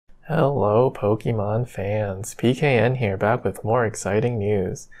Hello Pokemon fans, PKN here back with more exciting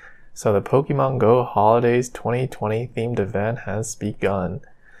news. So the Pokemon Go Holidays 2020 themed event has begun.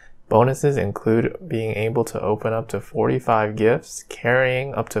 Bonuses include being able to open up to 45 gifts,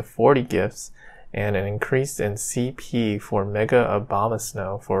 carrying up to 40 gifts, and an increase in CP for Mega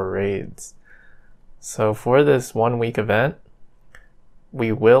Abomasnow for raids. So for this 1 week event,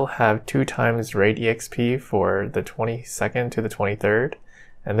 we will have 2 times raid EXP for the 22nd to the 23rd,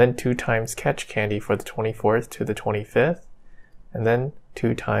 and then 2 times catch candy for the 24th to the 25th, and then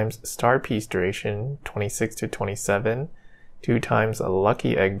 2 times star piece duration 26 to 27, 2 times a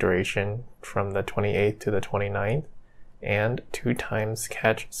lucky egg duration from the 28th to the 29th, and 2 times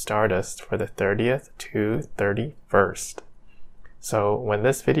catch stardust for the 30th to 31st. So when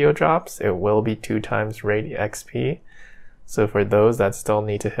this video drops, it will be 2 times raid XP. So for those that still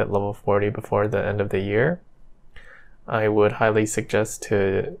need to hit level 40 before the end of the year, I would highly suggest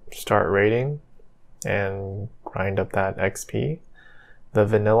to start raiding and grind up that XP. The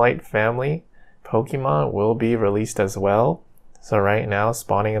Vanillite family Pokemon will be released as well. So right now,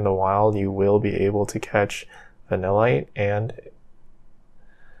 spawning in the wild, you will be able to catch Vanillite, and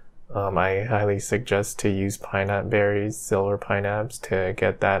I highly suggest to use Pineapple Berries, Silver Pineapples, to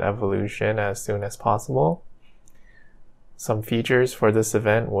get that evolution as soon as possible. Some features for this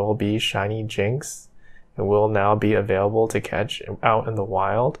event will be Shiny Jinx. It will now be available to catch out in the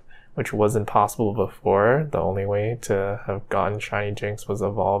wild, which wasn't possible before. The only way to have gotten Shiny Jinx was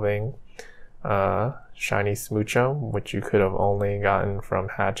evolving Shiny Smoochum, which you could have only gotten from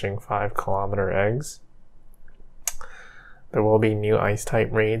hatching 5-kilometer eggs. There will be new Ice-type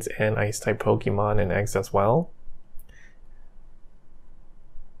raids and Ice-type Pokemon and eggs as well.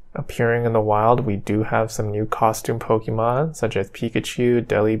 Appearing in the wild, we do have some new costume Pokemon, such as Pikachu,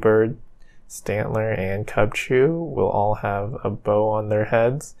 Delibird, Stantler, and Cubchoo will all have a bow on their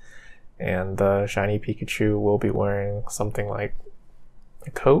heads, and the shiny Pikachu will be wearing something like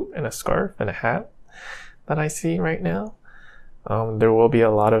a coat and a scarf and a hat that I see right now. There will be a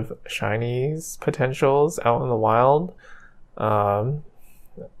lot of shinies potentials out in the wild.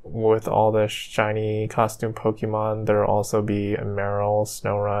 With all the shiny costume Pokemon, there will also be a Marill,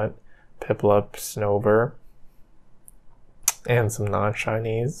 Snorunt, Piplup, Snover, and some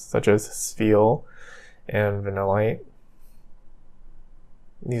non-shinies such as Spheal and Vanillite.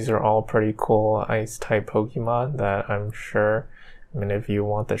 These are all pretty cool ice-type Pokemon that I'm sure many of you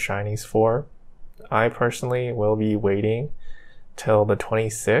want the shinies for. I personally will be waiting till the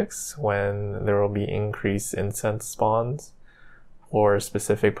 26th when there will be increased incense spawns for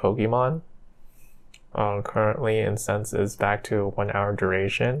specific Pokemon. Currently, incense is back to 1 hour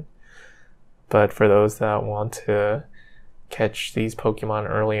duration, but for those that want to catch these Pokemon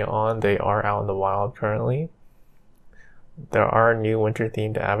early on, they are out in the wild currently. There are new winter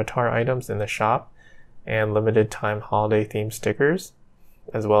themed avatar items in the shop and limited time holiday themed stickers,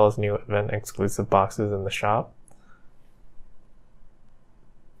 as well as new event exclusive boxes in the shop.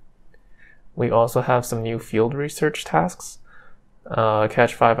 We also have some new field research tasks.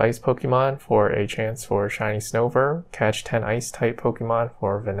 Catch 5 ice Pokemon for a chance for Shiny Snover, catch 10 ice type Pokemon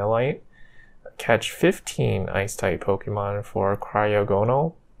for Vanillite, catch 15 ice-type Pokemon for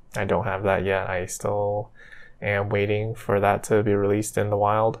Cryogonal. I don't have that yet. I still am waiting for that to be released in the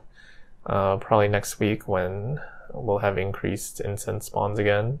wild. Probably next week when we'll have increased incense spawns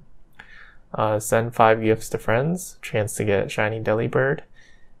again. Send 5 gifts to friends, chance to get Shiny Delibird,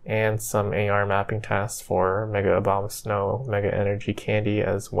 and some AR mapping tasks for Mega Abomasnow, Mega Energy Candy,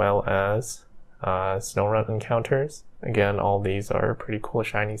 as well as Snorunt encounters. Again, all these are pretty cool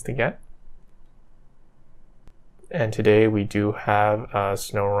shinies to get. And today we do have a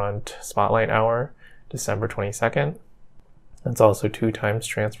Snorunt Spotlight Hour, December 22nd. It's also 2 times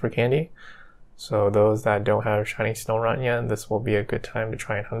transfer candy. So those that don't have shiny Snorunt yet, this will be a good time to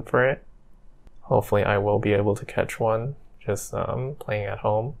try and hunt for it. Hopefully I will be able to catch one just playing at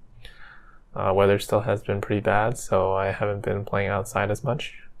home. Weather still has been pretty bad, so I haven't been playing outside as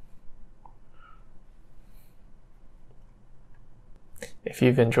much. If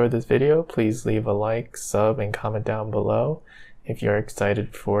you've enjoyed this video, please leave a like, sub, and comment down below if you're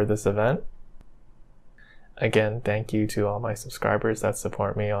excited for this event. Again, thank you to all my subscribers that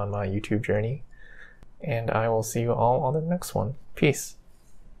support me on my YouTube journey, and I will see you all on the next one. Peace.